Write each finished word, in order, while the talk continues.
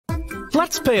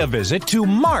Let's pay a visit to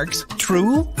Mark's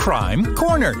True Crime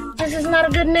Corner. This is not a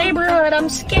good neighborhood. I'm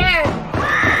scared.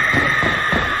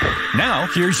 Now,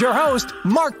 here's your host,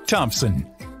 Mark Thompson.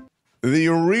 The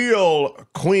real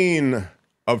queen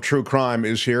of true crime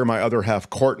is here. My other half,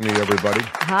 Courtney, everybody.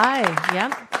 Hi.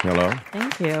 Yep. Hello.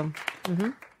 Thank you.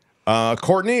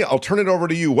 Courtney, I'll turn it over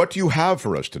to you. What do you have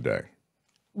for us today?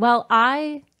 Well,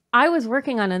 I was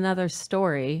working on another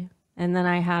story, and then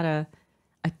I had a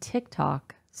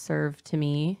TikTok served to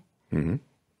me.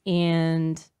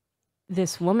 And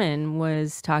this woman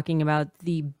was talking about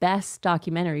the best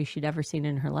documentary she'd ever seen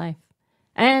in her life.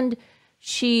 And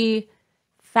she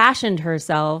fashioned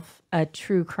herself a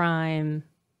true crime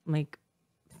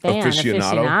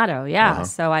aficionado. Yeah.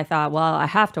 So I thought, well, I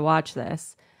have to watch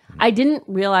this. I didn't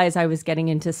realize I was getting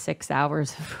into 6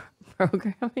 hours of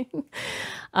programming.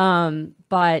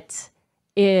 But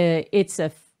it's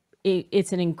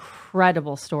an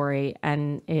incredible story,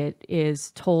 and it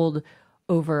is told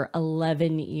over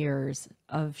 11 years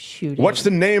of shooting. What's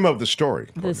the name of the story?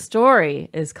 The story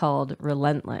is called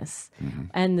Relentless,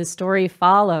 and the story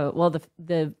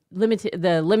the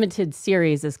limited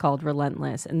series is called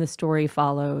Relentless, and the story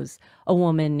follows a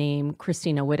woman named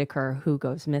Christina Whitaker who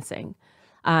goes missing.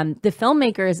 The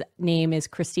filmmaker's name is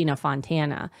Christina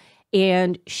Fontana,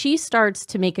 and she starts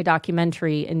to make a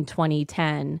documentary in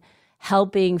 2010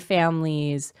 helping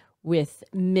families with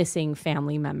missing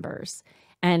family members.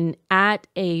 And at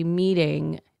a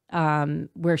meeting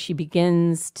where she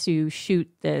begins to shoot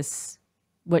this,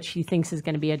 what she thinks is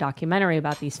going to be a documentary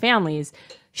about these families,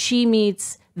 she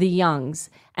meets the Youngs.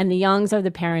 And the Youngs are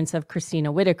the parents of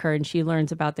Christina Whitaker, and she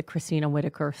learns about the Christina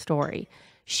Whitaker story.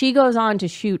 She goes on to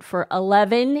shoot for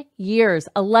 11 years.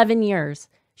 11 years.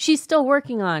 She's still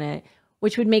working on it,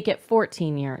 which would make it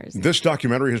 14 years. This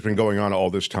documentary has been going on all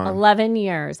this time? 11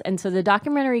 years. And so the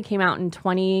documentary came out in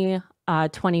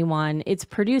 2021. It's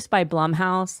produced by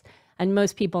Blumhouse, and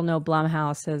most people know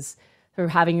Blumhouse as sort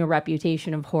of having a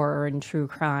reputation of horror and true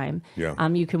crime. Yeah.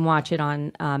 You can watch it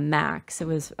on Max. It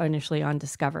was initially on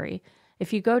Discovery.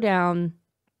 If you go down,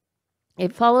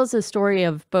 it follows the story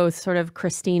of both sort of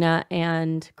Christina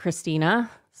and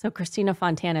Christina. So Christina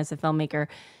Fontana is a filmmaker,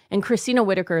 and Christina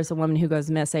Whitaker is a woman who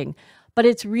goes missing. But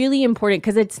it's really important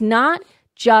because it's not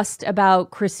just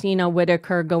about Christina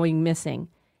Whitaker going missing.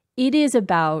 It is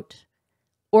about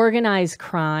organized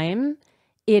crime.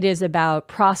 It is about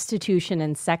prostitution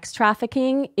and sex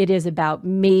trafficking. It is about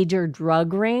major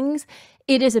drug rings.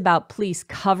 It is about police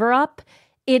cover-up.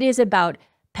 It is about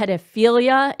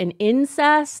pedophilia and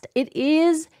incest. It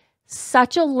is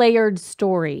such a layered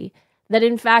story that,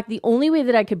 in fact, the only way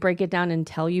that I could break it down and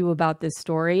tell you about this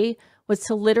story was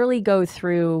to literally go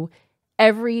through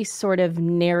every sort of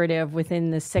narrative within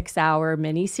the 6-hour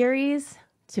miniseries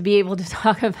to be able to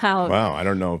talk about I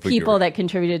don't know if people that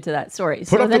contributed to that story. Put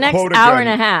So up the next quote hour again.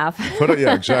 and a half.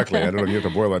 Yeah, exactly. I don't know. You have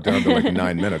to boil that down to like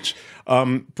 9 minutes.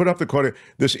 Put up the quote.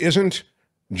 This isn't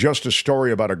just a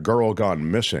story about a girl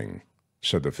gone missing,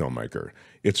 said the filmmaker.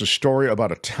 It's a story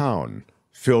about a town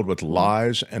filled with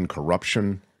lies and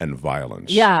corruption and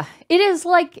violence. Yeah, it is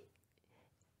like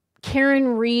Karen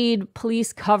Reed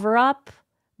police cover-up,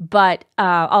 but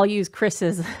I'll use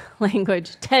Chris's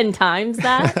language 10 times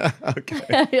that.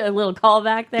 Okay. A little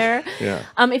callback there. Yeah.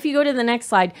 If you go to the next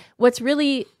slide, what's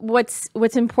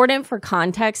important for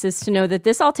context is to know that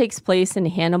this all takes place in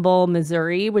Hannibal,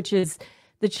 Missouri, which is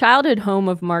the childhood home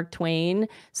of Mark Twain.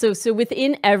 So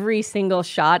within every single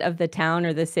shot of the town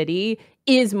or the city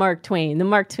is Mark Twain, the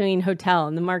Mark Twain Hotel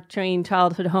and the Mark Twain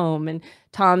childhood home and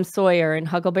Tom Sawyer and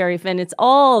Huckleberry Finn. It's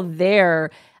all there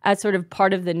as sort of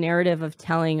part of the narrative of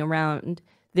telling around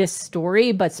this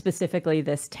story, but specifically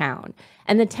this town.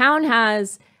 And the town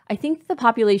has, I think the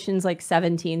population's like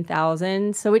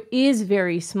 17,000, so it is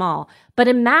very small. But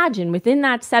imagine within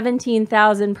that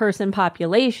 17,000 person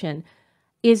population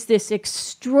is this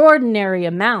extraordinary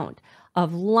amount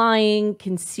of lying,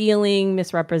 concealing,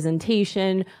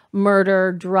 misrepresentation,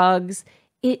 murder, drugs.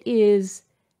 It is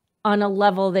on a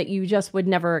level that you just would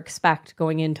never expect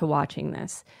going into watching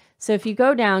this. So if you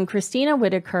go down, Christina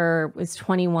Whitaker was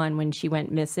 21 when she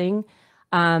went missing.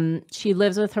 She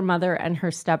lives with her mother and her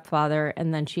stepfather,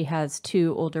 and then she has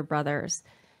 2 older brothers.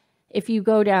 If you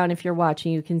go down, if you're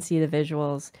watching, you can see the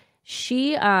visuals.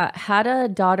 She had a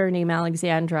daughter named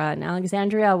Alexandra, and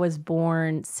Alexandria was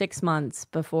born 6 months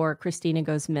before Christina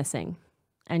goes missing.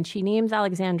 And she names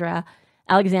Alexandria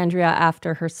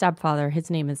after her stepfather. His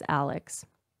name is Alex.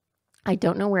 I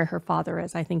don't know where her father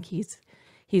is. I think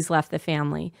he's left the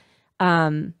family.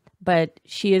 But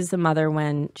she is the mother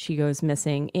when she goes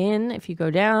missing in, if you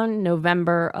go down,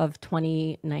 November of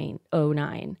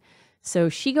 2009. So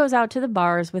she goes out to the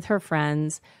bars with her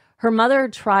friends. Her mother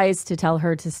tries to tell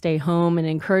her to stay home and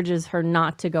encourages her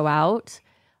not to go out,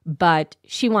 but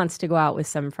she wants to go out with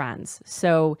some friends.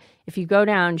 So if you go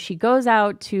down, she goes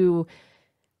out to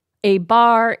a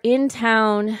bar in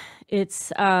town.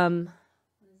 It's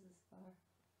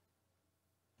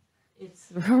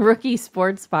Rookie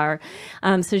Sports Bar.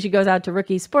 So she goes out to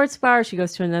Rookie Sports Bar. She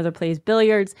goes to another place,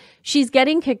 billiards. She's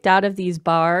getting kicked out of these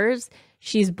bars.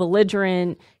 She's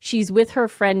belligerent. She's with her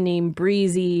friend named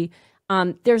Breezy.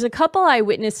 There's a couple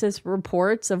eyewitnesses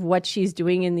reports of what she's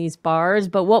doing in these bars,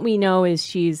 but what we know is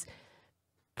she's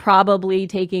probably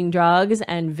taking drugs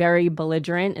and very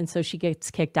belligerent, and so she gets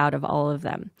kicked out of all of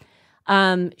them.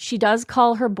 She does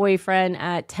call her boyfriend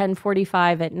at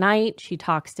 10:45 at night. She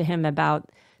talks to him about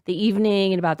the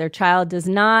evening and about their child, does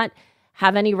not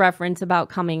have any reference about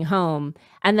coming home.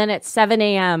 And then at 7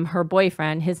 a.m., her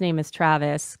boyfriend, his name is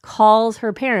Travis, calls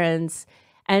her parents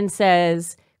and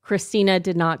says, Christina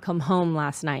did not come home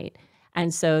last night.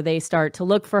 And so they start to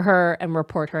look for her and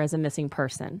report her as a missing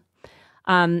person.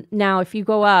 Now, if you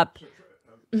go up...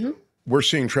 We're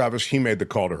seeing Travis. He made the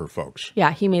call to her folks.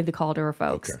 Yeah, he made the call to her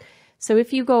folks. Okay. So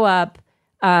if you go up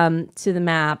to the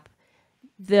map,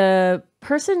 the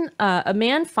person, a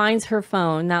man finds her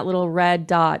phone, that little red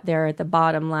dot there at the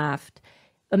bottom left.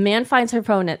 A man finds her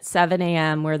phone at 7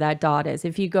 a.m. where that dot is.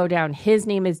 If you go down, his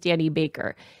name is Danny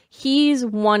Baker. He's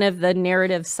one of the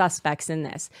narrative suspects in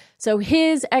this. So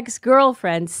his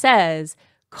ex-girlfriend says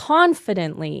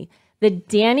confidently that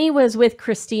Danny was with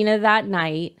Christina that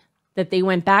night, that they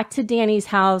went back to Danny's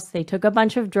house, they took a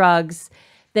bunch of drugs,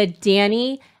 that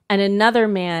Danny and another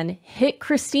man hit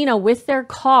Christina with their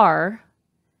car,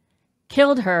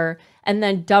 killed her, and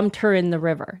then dumped her in the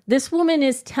river. This woman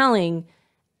is telling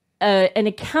an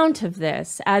account of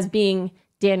this as being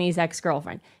Danny's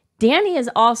ex-girlfriend. Danny is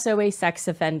also a sex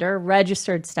offender,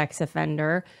 registered sex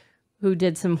offender, who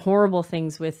did some horrible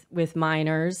things with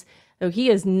minors. So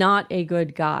he is not a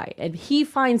good guy. And he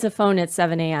finds a phone at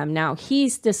 7 a.m. Now, he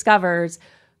discovers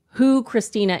who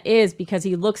Christina is because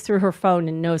he looks through her phone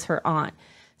and knows her aunt.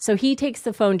 So he takes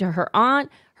the phone to her aunt.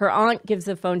 Her aunt gives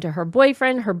the phone to her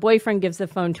boyfriend. Her boyfriend gives the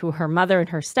phone to her mother and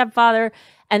her stepfather.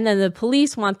 And then the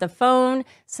police want the phone.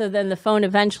 So then the phone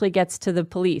eventually gets to the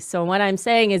police. So what I'm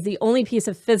saying is the only piece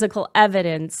of physical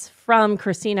evidence from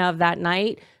Christina of that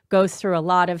night goes through a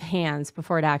lot of hands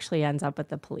before it actually ends up with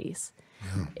the police.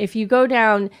 Yeah. If you go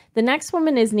down, the next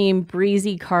woman is named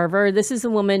Breezy Carver. This is a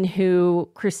woman who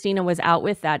Christina was out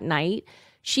with that night.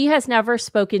 She has never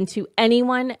spoken to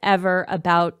anyone ever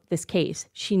about this case.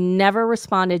 She never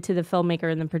responded to the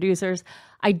filmmaker and the producers.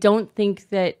 I'm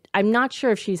not sure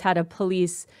if she's had a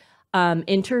police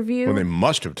interview. Well, they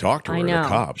must have talked to her, the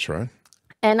cops, right?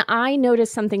 And I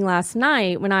noticed something last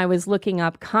night when I was looking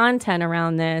up content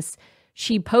around this.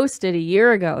 She posted a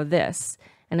year ago this,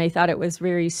 and I thought it was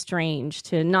very strange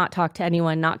to not talk to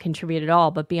anyone, not contribute at all,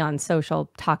 but be on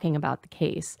social talking about the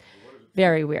case.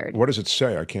 Very weird. What does it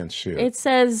say? I can't see it. It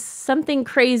says something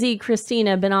crazy,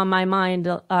 Christina, been on my mind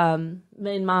a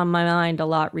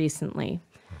lot recently.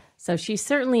 So she's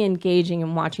certainly engaging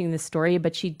in watching this story,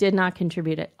 but she did not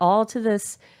contribute at all to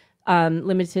this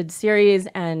limited series,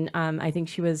 and I think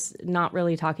she was not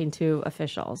really talking to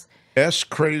officials.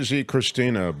 Crazy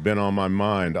Christina, been on my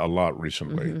mind a lot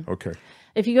recently. Mm-hmm. Okay.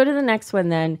 If you go to the next one,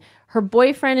 then her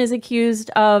boyfriend is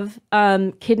accused of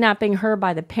kidnapping her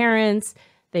by the parents.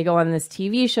 They go on this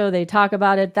TV show. They talk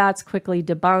about it. That's quickly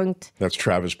debunked. That's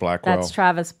Travis Blackwell. That's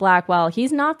Travis Blackwell.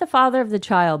 He's not the father of the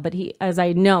child, but he, as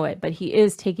I know it, but he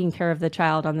is taking care of the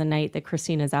child on the night that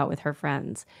Christina's out with her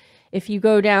friends. If you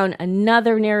go down,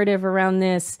 another narrative around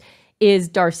this is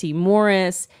Darcy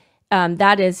Morris.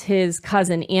 That is his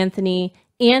cousin, Anthony.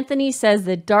 Anthony says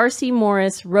that Darcy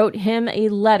Morris wrote him a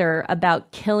letter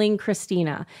about killing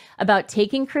Christina, about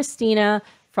taking Christina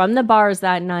from the bars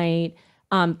that night,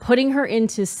 putting her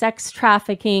into sex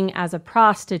trafficking as a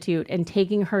prostitute and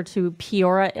taking her to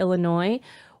Peoria, Illinois,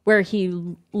 where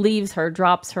he leaves her,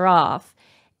 drops her off,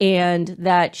 and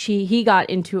that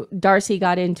Darcy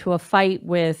got into a fight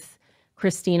with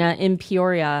Christina in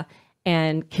Peoria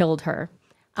and killed her.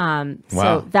 Wow.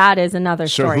 So that is another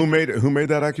story. So who made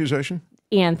that accusation?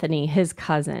 Anthony, his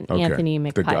cousin, okay. Anthony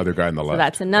McPike. The other guy on the left. So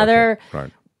that's another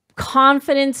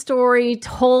confident story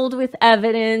told with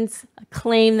evidence, a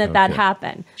claim that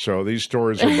happened. So these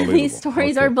stories are believable. These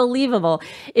stories are believable.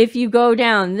 If you go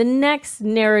down, the next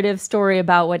narrative story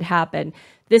about what happened,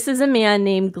 this is a man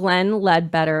named Glenn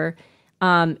Ledbetter.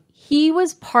 He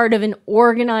was part of an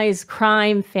organized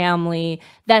crime family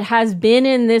that has been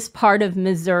in this part of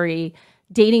Missouri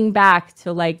dating back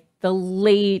to like the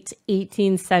late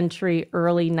 18th century,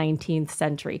 early 19th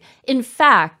century. In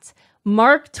fact,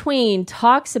 Mark Twain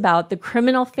talks about the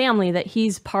criminal family that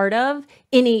he's part of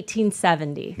in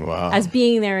 1870 as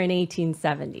being there in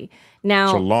 1870. Now,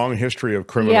 it's a long history of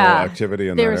criminal activity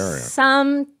in that area. There's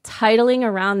some titling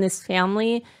around this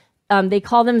family. They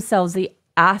call themselves the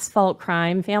asphalt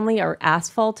crime family or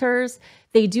asphalters.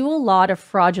 They do a lot of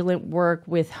fraudulent work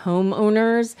with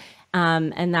homeowners,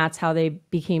 and that's how they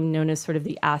became known as sort of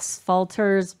the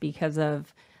asphalters because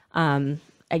of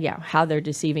how they're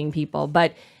deceiving people.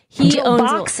 But he Joe owns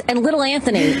Box and Little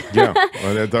Anthony. Yeah,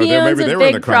 well, maybe they were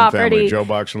in the crime family. Joe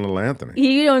Box and Little Anthony.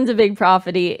 He owns a big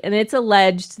property, and it's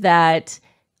alleged that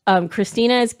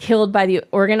Christina is killed by the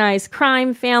organized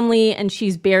crime family, and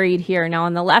she's buried here. Now,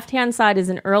 on the left-hand side is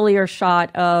an earlier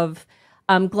shot of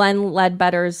Glenn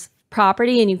Ledbetter's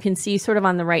property, and you can see sort of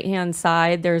on the right-hand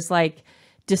side, there's like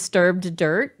disturbed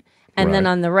dirt. And then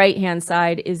on the right-hand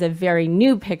side is a very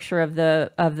new picture of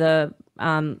the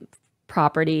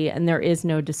property, and there is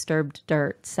no disturbed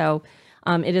dirt. So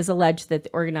it is alleged that the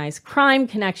organized crime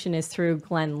connection is through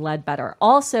Glenn Ledbetter.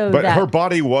 Also, but her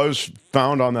body was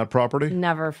found on that property?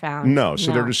 Never found. No,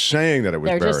 so they're just saying that it was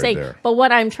buried there. But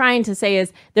what I'm trying to say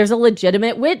is there's a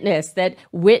legitimate witness that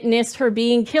witnessed her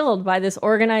being killed by this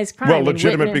organized crime. Well,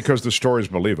 legitimate because the story is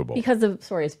believable. Because the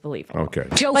story is believable. Okay.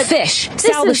 Joe Fish,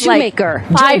 Sal the Shoemaker,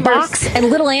 Joe Box, and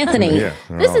Little Anthony.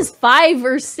 This is 5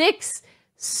 or 6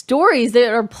 stories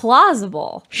that are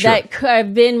plausible that could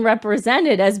have been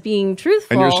represented as being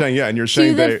truthful. And you're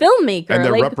saying, to the filmmaker, and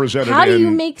they're represented how do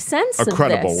you make sense of a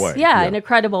credible this? way. Yeah, in a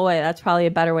credible way. That's probably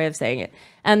a better way of saying it.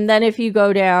 And then if you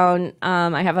go down,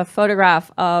 I have a photograph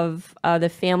of the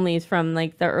families from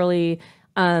like the early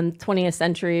 20th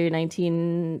century,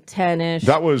 1910-ish.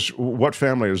 That was, what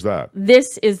family is that?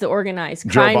 This is the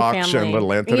organized crime Joe Box family. and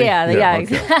Little Anthony? Yeah, Okay.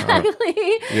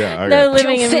 exactly. Yeah, they're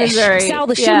living Joe in Fish, Missouri. Sal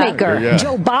the Shoemaker,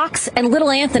 Joe Box, and Little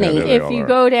Anthony. Yeah, if you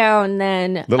go down,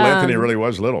 then Little Anthony really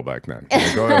was little back then.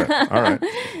 Go ahead. All right.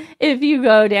 If you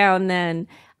go down, then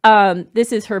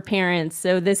this is her parents.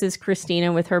 So this is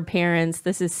Christina with her parents.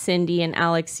 This is Cindy and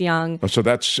Alex Young. Oh, so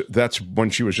that's when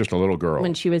she was just a little girl.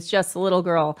 When she was just a little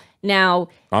girl. Now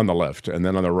on the left, and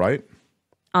then on the right.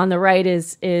 On the right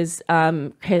is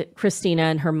Christina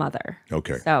and her mother.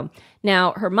 Okay. So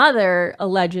now her mother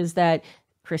alleges that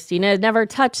Christina never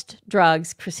touched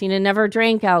drugs. Christina never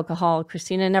drank alcohol.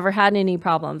 Christina never had any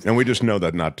problems. And we just know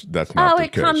that that's not the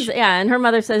case. And her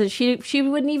mother says that she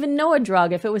wouldn't even know a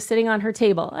drug if it was sitting on her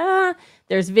table.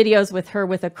 There's videos with her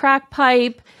with a crack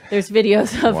pipe. There's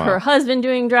videos of her husband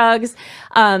doing drugs.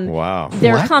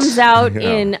 There comes out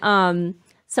in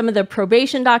some of the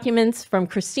probation documents from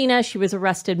Christina. She was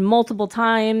arrested multiple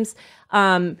times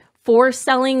for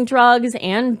selling drugs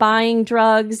and buying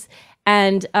drugs.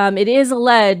 And it is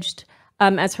alleged,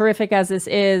 as horrific as this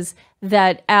is,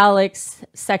 that Alex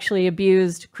sexually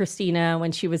abused Christina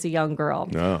when she was a young girl.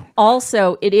 No.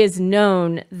 Also, it is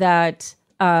known that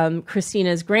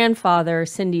Christina's grandfather,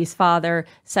 Cindy's father,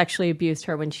 sexually abused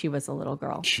her when she was a little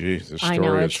girl. Jeez, the I know,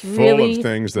 story is it's full really, of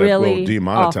things that really will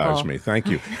demonetize awful. me. Thank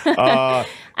you.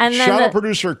 And then Shadow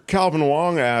producer Calvin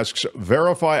Wong asks,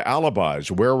 verify alibis.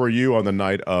 Where were you on the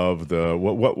night of the...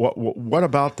 What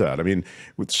about that? I mean,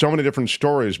 with so many different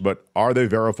stories, but are they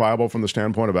verifiable from the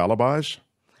standpoint of alibis?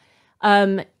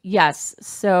 Yes.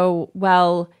 So,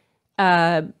 well...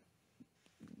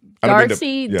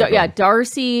 Darcy,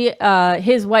 Darcy,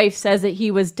 his wife says that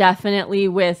he was definitely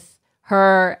with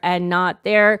her and not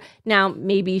there. Now,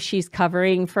 maybe she's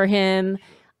covering for him.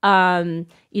 Danny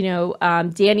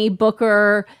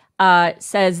Booker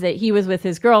says that he was with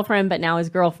his girlfriend, but now his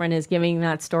girlfriend is giving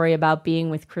that story about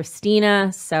being with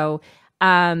Christina. So,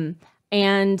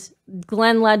 and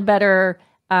Glenn Ledbetter,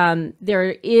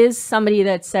 there is somebody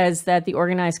that says that the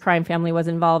organized crime family was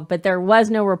involved, but there was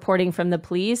no reporting from the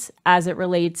police as it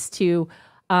relates to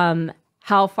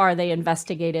how far they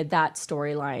investigated that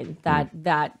storyline,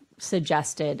 that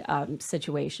suggested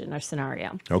situation or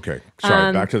scenario. Okay.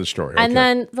 Sorry, back to the story. And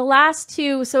then the last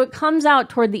two, so it comes out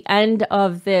toward the end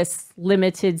of this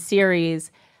limited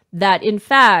series that, in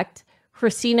fact,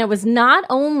 Christina was not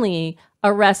only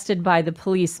arrested by the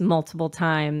police multiple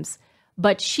times,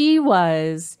 but she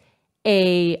was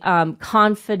a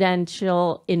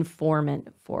confidential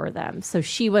informant for them. So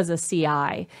she was a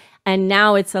CI. And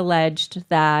now it's alleged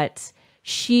that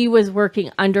she was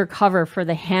working undercover for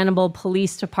the Hannibal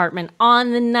Police Department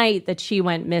on the night that she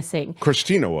went missing.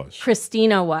 Christina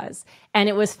was. And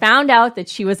it was found out that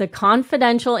she was a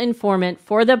confidential informant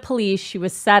for the police. She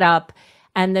was set up.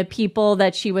 And the people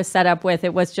that she was set up with,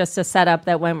 it was just a setup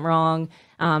that went wrong.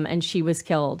 And she was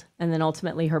killed, and then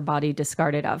ultimately her body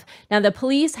discarded of. Now, the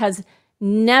police has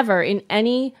never, in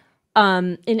any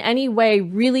in any way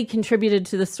really contributed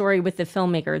to the story with the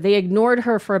filmmaker. They ignored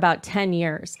her for about 10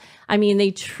 years. I mean,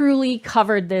 they truly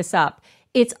covered this up.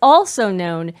 It's also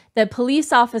known that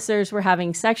police officers were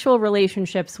having sexual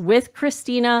relationships with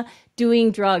Christina,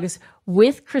 doing drugs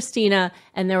with Christina,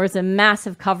 and there was a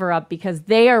massive cover-up because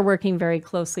they are working very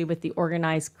closely with the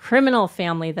organized criminal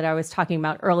family that I was talking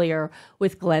about earlier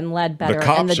with Glenn Ledbetter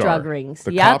and the drug rings.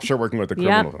 The cops are working with the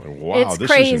criminal family. Wow, it's this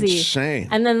crazy. is insane.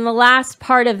 And then the last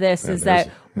part of this is that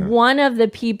one of the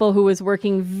people who was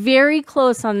working very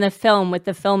close on the film with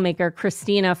the filmmaker,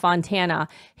 Christina Fontana,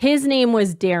 his name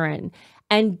was Darren.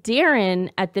 And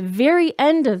Darren, at the very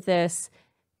end of this,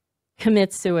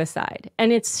 commits suicide.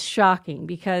 And it's shocking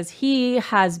because he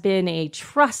has been a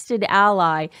trusted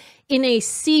ally in a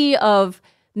sea of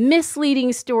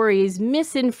misleading stories,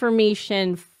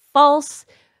 misinformation, false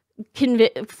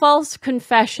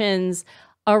confessions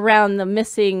around the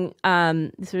missing,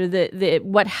 sort of the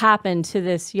what happened to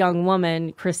this young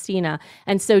woman, Christina.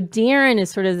 And so Darren is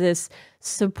sort of this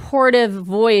supportive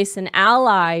voice and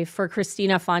ally for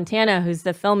Christina Fontana, who's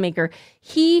the filmmaker.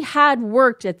 He had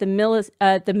worked at the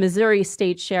Missouri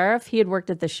State Sheriff. He had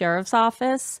worked at the sheriff's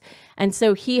office. And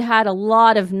so he had a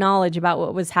lot of knowledge about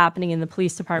what was happening in the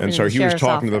police department. And so he was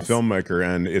talking office. to the filmmaker,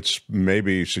 and it's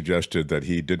maybe suggested that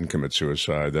he didn't commit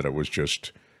suicide, that it was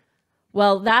just...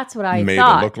 Well, that's what I made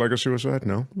thought. It look like a suicide?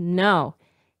 No? No.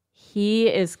 He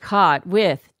is caught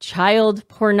with child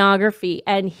pornography,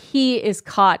 and he is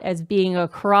caught as being a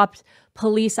corrupt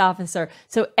police officer.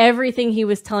 So everything he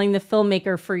was telling the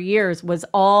filmmaker for years was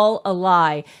all a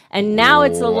lie. And now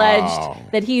it's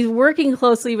alleged that he's working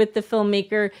closely with the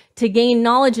filmmaker to gain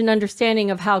knowledge and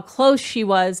understanding of how close she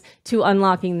was to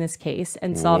unlocking this case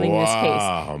and solving this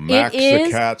case. Max it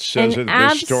the Cat says an that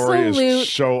this story is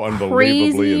so unbelievably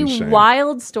crazy, insane.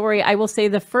 Wild story. I will say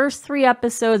the first 3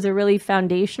 episodes are really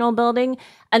foundational building,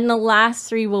 and the last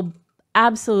 3 will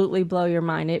absolutely blow your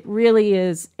mind. It really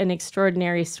is an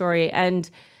extraordinary story. And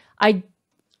I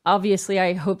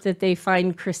hope that they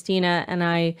find Christina,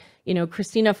 and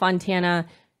Christina Fontana,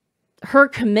 her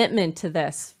commitment to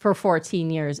this for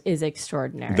 14 years is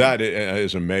extraordinary. That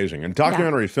is amazing. And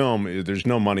documentary film, there's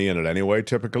no money in it anyway,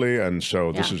 typically. And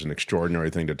so this is an extraordinary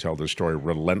thing to tell this story.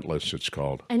 Relentless, it's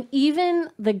called. And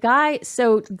even the guy,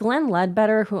 so Glenn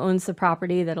Ledbetter, who owns the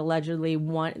property that allegedly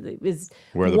where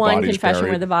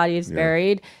the body is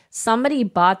buried, somebody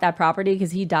bought that property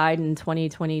because he died in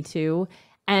 2022.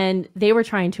 And they were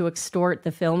trying to extort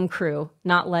the film crew,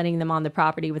 not letting them on the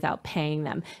property without paying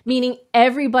them. Meaning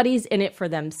everybody's in it for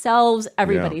themselves.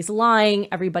 Everybody's lying.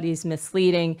 Everybody's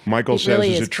misleading. Michael says,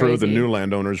 is it true the new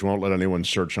landowners won't let anyone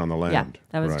search on the land?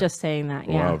 Yeah, I was just saying that.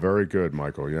 Yeah. Wow, very good,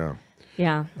 Michael. Yeah.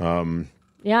 Yeah.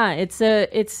 It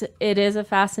is a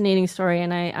fascinating story.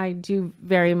 And I do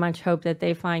very much hope that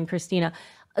they find Christina.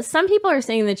 Some people are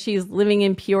saying that she's living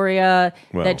in Peoria,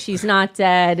 that she's not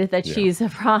dead, that she's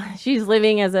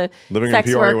living as a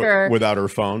sex worker without her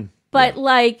phone. But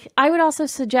I would also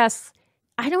suggest,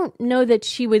 I don't know that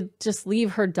she would just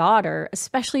leave her daughter,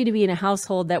 especially to be in a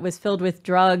household that was filled with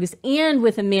drugs and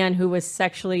with a man who was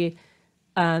sexually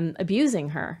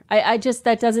abusing her.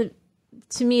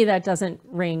 To me, that doesn't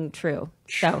ring true.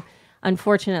 So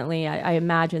unfortunately, I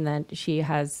imagine that she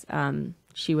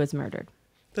was murdered.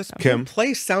 This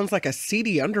place sounds like a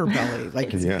seedy underbelly.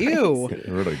 Like, ew. It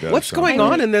really does. What's going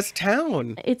on in this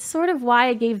town? It's sort of why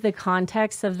I gave the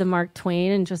context of the Mark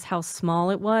Twain and just how small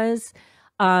it was.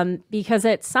 Because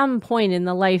at some point in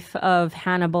the life of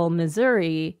Hannibal,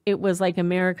 Missouri, it was like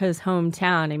America's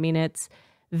hometown. I mean, it's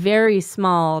very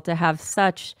small to have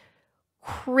such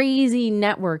crazy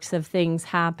networks of things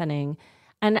happening.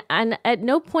 And at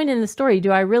no point in the story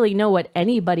do I really know what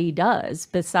anybody does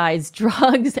besides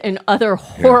drugs and other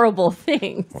horrible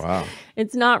things. Wow.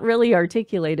 It's not really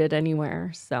articulated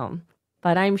anywhere. So,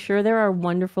 but I'm sure there are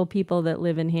wonderful people that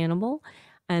live in Hannibal,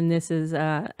 and this is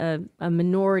a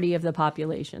minority of the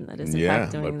population that is in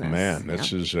fact doing this. Man,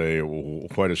 this is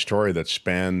quite a story that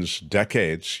spans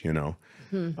decades,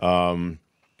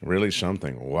 really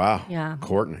something. Wow. Yeah.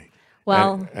 Courtney.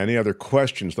 Well, any other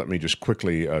questions? Let me just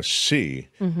quickly see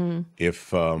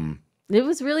if it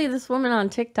was really this woman on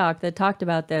TikTok that talked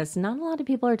about this. Not a lot of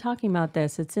people are talking about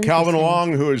this. It's interesting. Calvin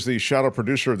Long, who is the shadow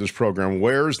producer of this program,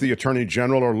 where's the attorney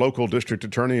general or local district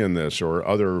attorney in this, or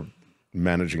other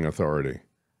managing authority?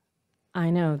 I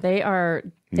know they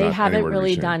haven't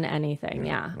really done anything.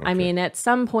 Yeah. Okay. I mean, at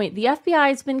some point the FBI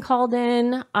has been called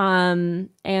in,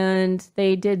 and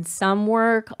they did some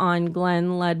work on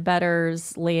Glenn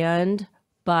Ledbetter's land,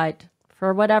 but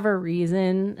for whatever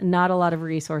reason, not a lot of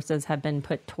resources have been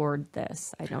put toward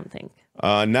this, I don't think.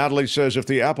 Natalie says, if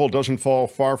the apple doesn't fall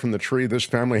far from the tree, this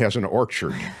family has an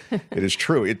orchard. It is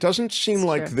true. It doesn't seem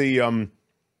like the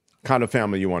kind of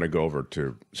family you want to go over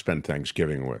to spend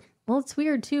Thanksgiving with. Well, it's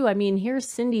weird, too. I mean, here's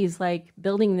Cindy's like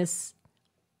building this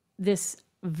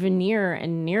veneer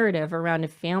and narrative around a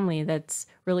family that's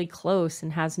really close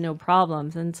and has no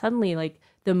problems. And suddenly, like,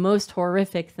 the most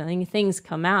horrific things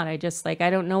come out. I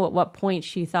don't know at what point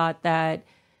she thought that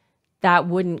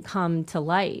wouldn't come to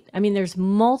light. I mean, there's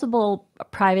multiple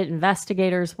private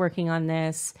investigators working on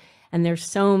this, and there's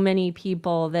so many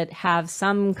people that have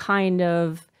some kind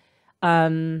of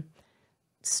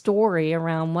story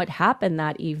around what happened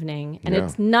that evening. And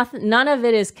it's nothing, none of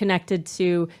it is connected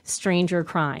to stranger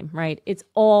crime, right? It's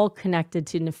all connected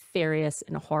to nefarious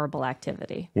and horrible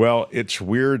activity. Well, it's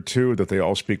weird, too, that they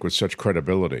all speak with such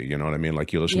credibility. You know what I mean?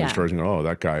 Like, you listen to stories and go, oh,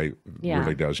 that guy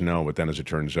really does know. But then as it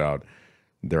turns out,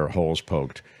 there are holes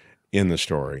poked in the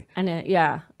story. And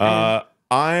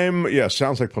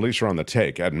sounds like police are on the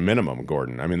take at minimum,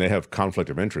 Gordon. I mean, they have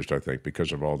conflict of interest, I think,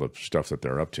 because of all the stuff that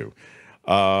they're up to.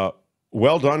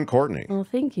 Well done, Courtney. Well,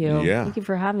 thank you. Yeah. Thank you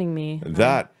for having me.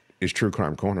 That is True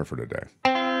Crime Corner for today.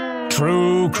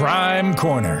 True Crime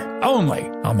Corner, only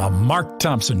on the Mark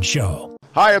Thompson Show.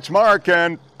 Hi, it's Mark,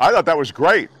 and I thought that was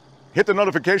great. Hit the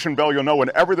notification bell. You'll know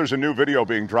whenever there's a new video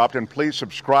being dropped, and please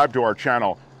subscribe to our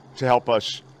channel to help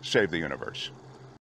us save the universe.